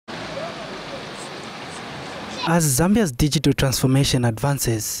As Zambia's digital transformation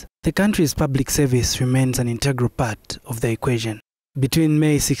advances, the country's public service remains an integral part of the equation. Between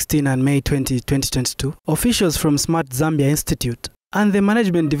May 16 and May 20, 2022, officials from Smart Zambia Institute and the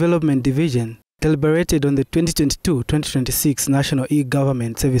Management Development Division deliberated on the 2022-2026 National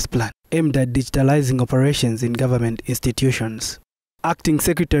E-Government Service Plan aimed at digitalizing operations in government institutions. Acting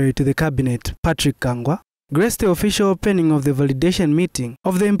Secretary to the Cabinet, Patrick Kangwa, graced the official opening of the validation meeting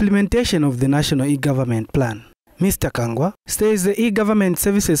of the implementation of the National E-Government Plan. Mr. Kangwa says the E-Government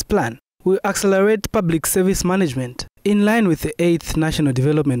Services Plan will accelerate public service management in line with the 8th National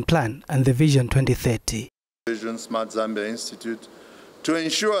Development Plan and the Vision 2030. Smart Zambia Institute to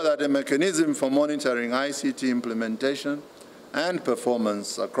ensure that a mechanism for monitoring ICT implementation and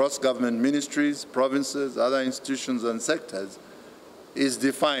performance across government ministries, provinces, other institutions and sectors is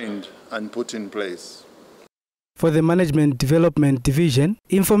defined and put in place. For the Management Development Division,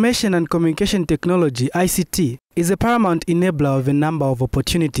 Information and Communication Technology (ICT) is a paramount enabler of a number of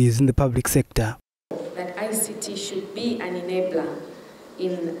opportunities in the public sector. That ICT should be an enabler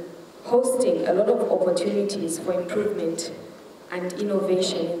in hosting a lot of opportunities for improvement and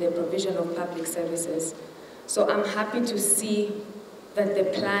innovation in the provision of public services. So I'm happy to see that the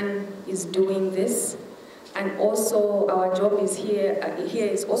plan is doing this, and also our job is here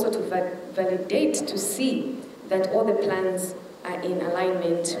is also to validate, to see that all the plans are in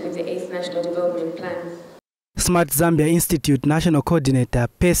alignment with the 8th National Development Plan. Smart Zambia Institute National Coordinator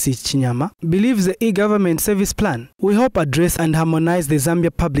Percy Chinyama believes the e-government service plan will help address and harmonize the Zambia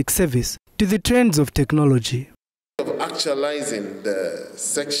public service to the trends of technology. Of actualizing the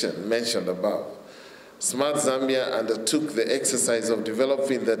section mentioned above, Smart Zambia undertook the exercise of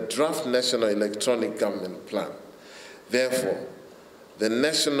developing the draft National Electronic Government Plan. Therefore, the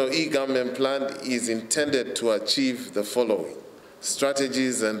National E-Government Plan is intended to achieve the following: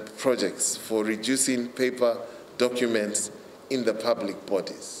 strategies and projects for reducing paper documents in the public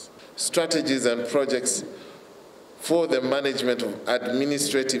bodies, strategies and projects for the management of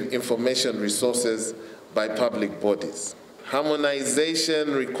administrative information resources by public bodies,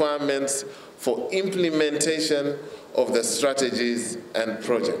 harmonization requirements for implementation of the strategies and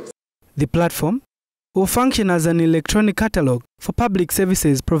projects. The platform will function as an electronic catalog for public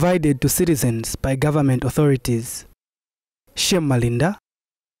services provided to citizens by government authorities. Shem Malinda,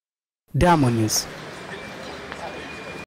 Diamond News.